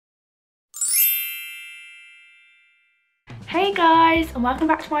Hey guys, and welcome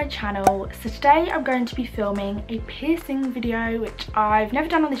back to my channel. So today I'm going to be filming a piercing video, which I've never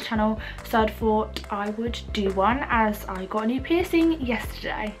done on this channel, so I thought I would do one as I got a new piercing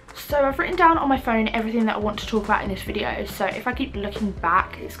yesterday. So I've written down on my phone everything that I want to talk about in this video, so if I keep looking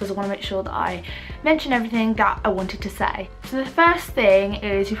back it's because I want to make sure that I mention everything that I wanted to say. So the first thing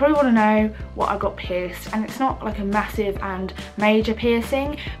is, you probably want to know what I got pierced, and it's not like a massive and major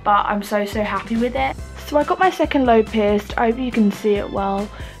piercing, but I'm so happy with it. So I got my second lobe pierced. I hope you can see it well,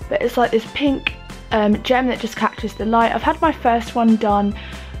 but it's like this pink gem that just catches the light. I've had my first one done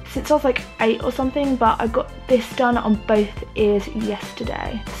since I was like 8 or something, but I got this done on both ears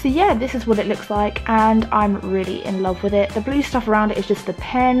yesterday. So yeah, this is what it looks like, and I'm really in love with it. The blue stuff around it is just the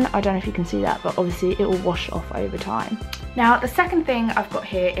pen. I don't know if you can see that, but obviously it will wash off over time. Now the second thing I've got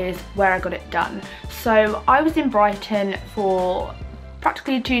here is where I got it done. So I was in Brighton for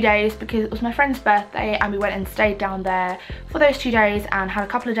practically 2 days because it was my friend's birthday, and we went and stayed down there for those 2 days and had a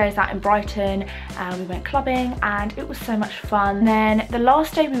couple of days out in Brighton, and we went clubbing and it was so much fun. And then the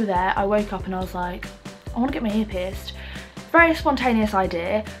last day we were there, I woke up and I was like, I want to get my ear pierced. Very spontaneous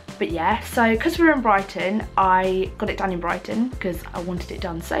idea, but yeah, so because we were in Brighton, I got it done in Brighton because I wanted it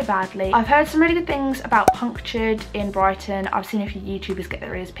done so badly. I've heard some really good things about Punctured in Brighton. I've seen a few YouTubers get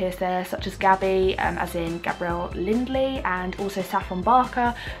their ears pierced there, such as Gabby, as in Gabrielle Lindley, and also Saffron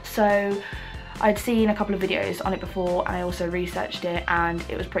Barker. So I'd seen a couple of videos on it before, and I also researched it, and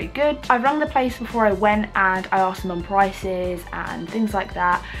it was pretty good. I rang the place before I went and I asked them on prices and things like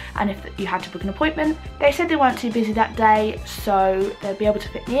that, and if you had to book an appointment. They said they weren't too busy that day, so they'd be able to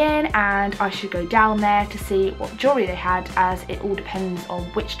fit me in, and I should go down there to see what jewellery they had, as it all depends on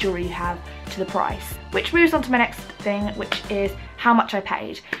which jewellery you have to the price. Which moves on to my next thing, which is how much I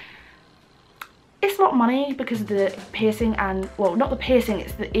paid. It's a lot of money because of the piercing, and well, not the piercing,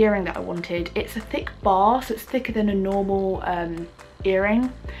 it's the earring that I wanted. It's a thick bar, so it's thicker than a normal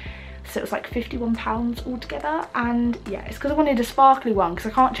earring. So it was like £51 altogether, and yeah, it's because I wanted a sparkly one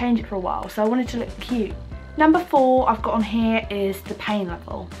because I can't change it for a while, so I wanted to look cute. Number 4 I've got on here is the pain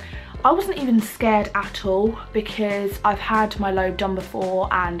level. I wasn't even scared at all because I've had my lobe done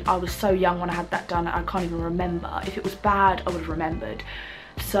before, and I was so young when I had that done I can't even remember. If it was bad I would have remembered.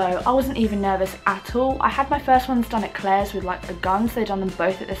 So I wasn't even nervous at all. I had my first ones done at Claire's with like a gun, so they'd done them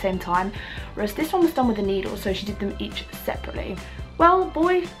both at the same time, whereas this one was done with a needle, so she did them each separately. Well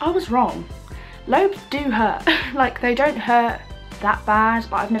boy, I was wrong. Lobes do hurt. Like, they don't hurt that bad,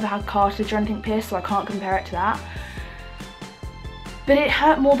 but I've never had cartilage or anything pierced, so I can't compare it to that. But it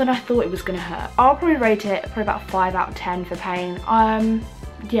hurt more than I thought it was going to hurt. I'll probably rate it probably about 5 out of 10 for pain.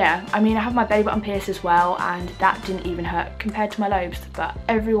 Yeah, I mean, I have my belly button pierced as well, and that didn't even hurt compared to my lobes, but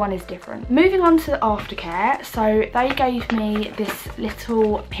everyone is different. Moving on to the aftercare, so they gave me this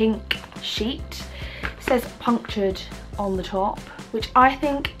little pink sheet. It says Punctured on the top, which I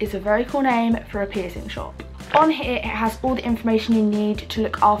think is a very cool name for a piercing shop. On here it has all the information you need to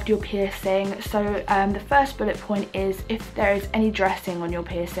look after your piercing. So the first bullet point is, if there is any dressing on your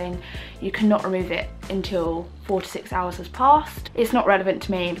piercing, you cannot remove it until 4 to 6 hours has passed. It's not relevant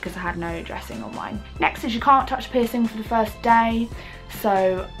to me because I had no dressing on mine. Next is, you can't touch the piercing for the first day.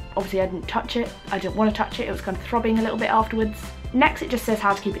 So obviously I didn't touch it. I didn't want to touch it. It was kind of throbbing a little bit afterwards. Next it just says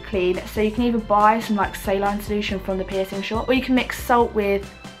how to keep it clean. So you can either buy some like saline solution from the piercing shop, or you can mix salt with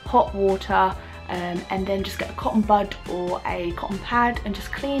hot water, and then just get a cotton bud or a cotton pad and just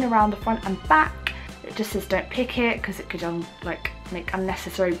clean around the front and back. It just says don't pick it because it could like make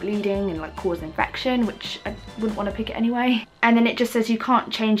unnecessary bleeding and like cause infection, which I wouldn't want to pick it anyway. And then it just says you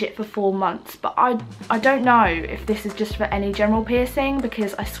can't change it for 4 months, but I don't know if this is just for any general piercing,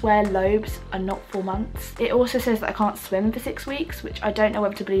 because I swear lobes are not 4 months. It also says that I can't swim for 6 weeks, which I don't know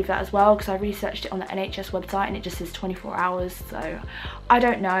whether to believe that as well, because I researched it on the NHS website and it just says 24 hours, so I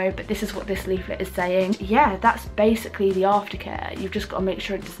don't know, but this is what this leaflet is saying. Yeah, that's basically the aftercare. You've just got to make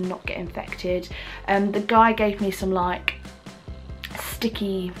sure it does not get infected. The guy gave me some like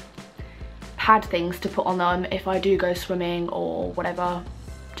sticky pad things to put on them if I do go swimming or whatever,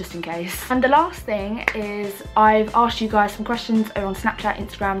 just in case. And the last thing is, I've asked you guys some questions over on Snapchat,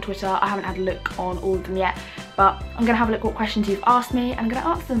 Instagram, Twitter. I haven't had a look on all of them yet, but I'm gonna have a look what questions you've asked me, and I'm gonna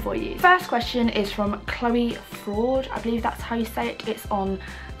answer them for you. First question is from Chloe Fraud, I believe that's how you say it. It's on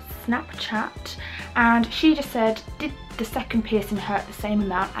Snapchat, and she just said, did the second piercing hurt the same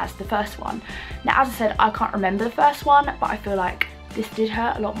amount as the first one? Now, as I said, I can't remember the first one, but I feel like this did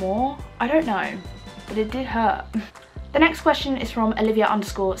hurt a lot more. I don't know, but it did hurt. The next question is from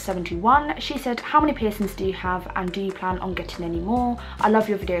Olivia_721. She said, how many piercings do you have, and do you plan on getting any more? I love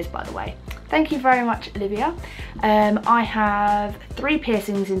your videos, by the way. Thank you very much, Olivia. I have 3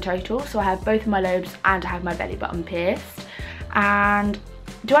 piercings in total, so I have both of my lobes and I have my belly button pierced. And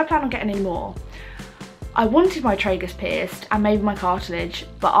do I plan on getting any more? I wanted my tragus pierced and maybe my cartilage,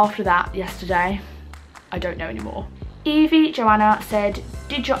 but after that yesterday, I don't know anymore. Evie Joanna said,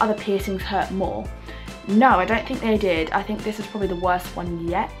 did your other piercings hurt more? No, I don't think they did. I think this is probably the worst one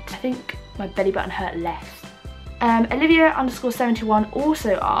yet. I think my belly button hurt less. Olivia_71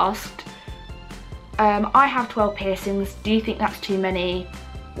 also asked, I have 12 piercings. Do you think that's too many?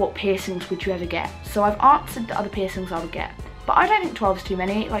 What piercings would you ever get? So I've answered the other piercings I would get. But I don't think 12 is too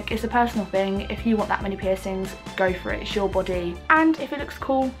many. Like, it's a personal thing. If you want that many piercings, go for it. It's your body. And if it looks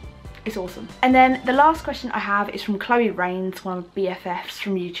cool, it's awesome. And then the last question I have is from Chloe Rains, one of BFFs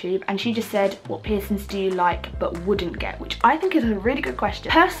from YouTube. And she just said, what piercings do you like but wouldn't get? Which I think is a really good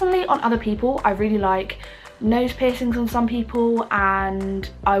question. Personally, on other people, I really like nose piercings on some people. And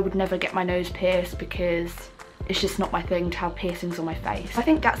I would never get my nose pierced because it's just not my thing to have piercings on my face. I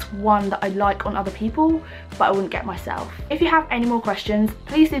think that's one that I like on other people, but I wouldn't get myself. If you have any more questions,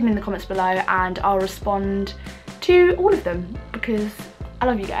 please leave them in the comments below and I'll respond to all of them because I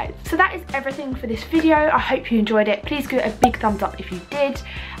love you guys. So that is everything for this video. I hope you enjoyed it. Please give it a big thumbs up if you did.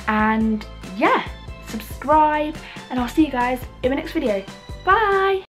 And yeah, subscribe and I'll see you guys in the next video. Bye!